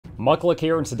Mucklick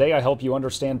here, and today I help you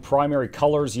understand primary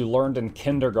colors you learned in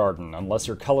kindergarten, unless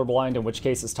you're colorblind, in which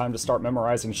case it's time to start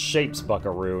memorizing shapes,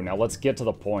 buckaroo. Now let's get to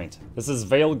the point. This is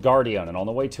Vale Guardian, and on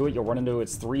the way to it you'll run into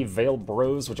its 3 Vale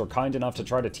Bros, which are kind enough to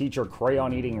try to teach your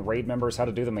crayon-eating raid members how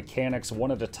to do the mechanics one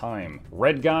at a time.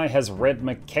 Red Guy has Red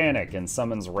Mechanic and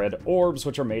summons red orbs,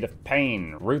 which are made of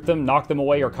pain. Root them, knock them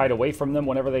away, or kite away from them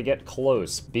whenever they get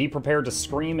close. Be prepared to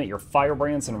scream at your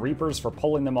Firebrands and Reapers for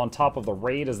pulling them on top of the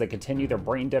raid as they continue their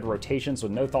brain-dead rotations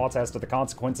with no thoughts as to the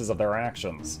consequences of their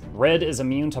actions. Red is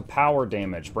immune to power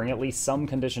damage. Bring at least some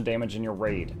condition damage in your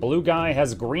raid. Blue Guy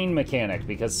has Green Mechanic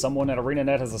because someone at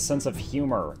ArenaNet has a sense of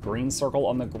humor. Green circle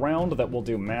on the ground that will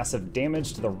do massive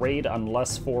damage to the raid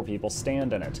unless 4 people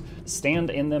stand in it.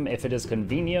 Stand in them if it is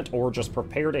convenient, or just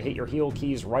prepare to hit your heal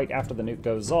keys right after the nuke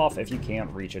goes off if you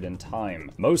can't reach it in time.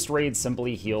 Most raids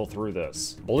simply heal through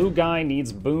this. Blue Guy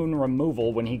needs boon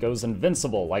removal when he goes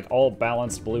invincible, like all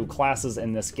balanced blue classes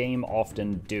in this game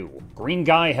often do. Green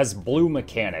Guy has Blue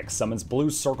Mechanic, summons blue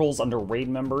circles under raid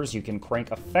members. You can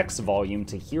crank effects volume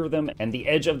to hear them, and the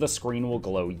edge of the screen will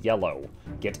glow yellow.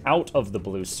 Get out of the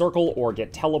blue circle or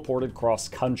get teleported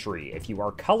cross-country. If you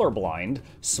are colorblind,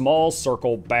 small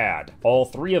circle bad. All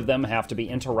 3 of them have to be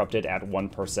interrupted at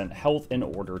 1% health in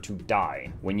order to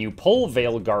die. When you pull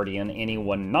Vale Guardian,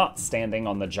 anyone not standing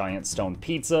on the giant stone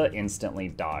pizza instantly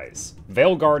dies.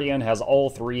 Vale Guardian has all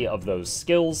 3 of those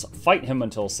skills. Fight him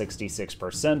until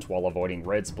 66% while avoiding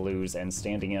reds, blues, and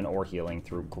standing in or healing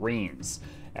through greens.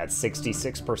 At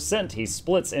 66%, he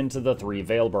splits into the 3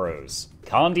 Vale Bros.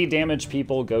 Condi damage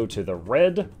people go to the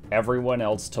red, everyone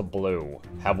else to blue.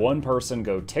 Have one person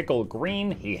go tickle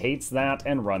green, he hates that,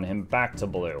 and run him back to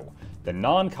blue. The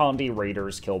non-Condi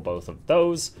raiders kill both of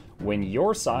those. When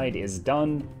your side is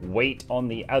done, wait on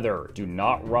the other. Do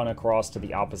not run across to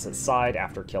the opposite side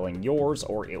after killing yours,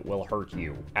 or it will hurt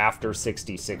you. After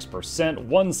 66%,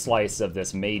 one slice of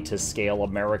this made-to-scale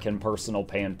American personal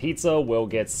pan pizza will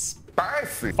get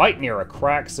spicy. Fight near a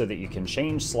crack so that you can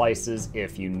change slices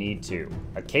if you need to.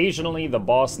 Occasionally, the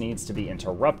boss needs to be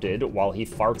interrupted while he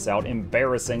farts out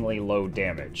embarrassingly low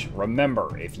damage.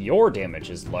 Remember, if your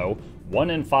damage is low, 1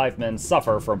 in 5 men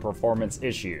suffer from performance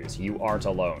issues. You aren't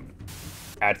alone.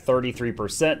 At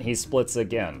 33%, he splits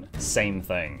again. Same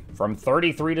thing. From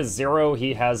 33 to 0,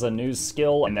 he has a new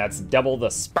skill, and that's double the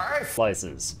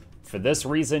slices. For this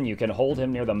reason, you can hold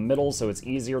him near the middle so it's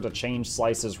easier to change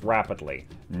slices rapidly.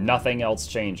 Nothing else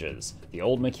changes. The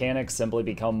old mechanics simply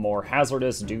become more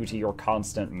hazardous due to your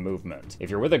constant movement. If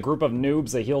you're with a group of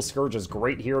noobs, the Heal Scourge is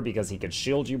great here because he can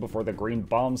shield you before the green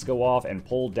bombs go off and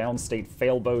pull downstate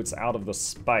failboats out of the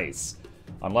spice.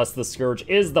 Unless the Scourge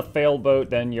is the failboat,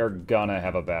 then you're gonna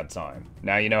have a bad time.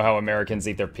 Now you know how Americans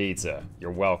eat their pizza.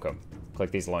 You're welcome.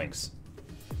 Click these links.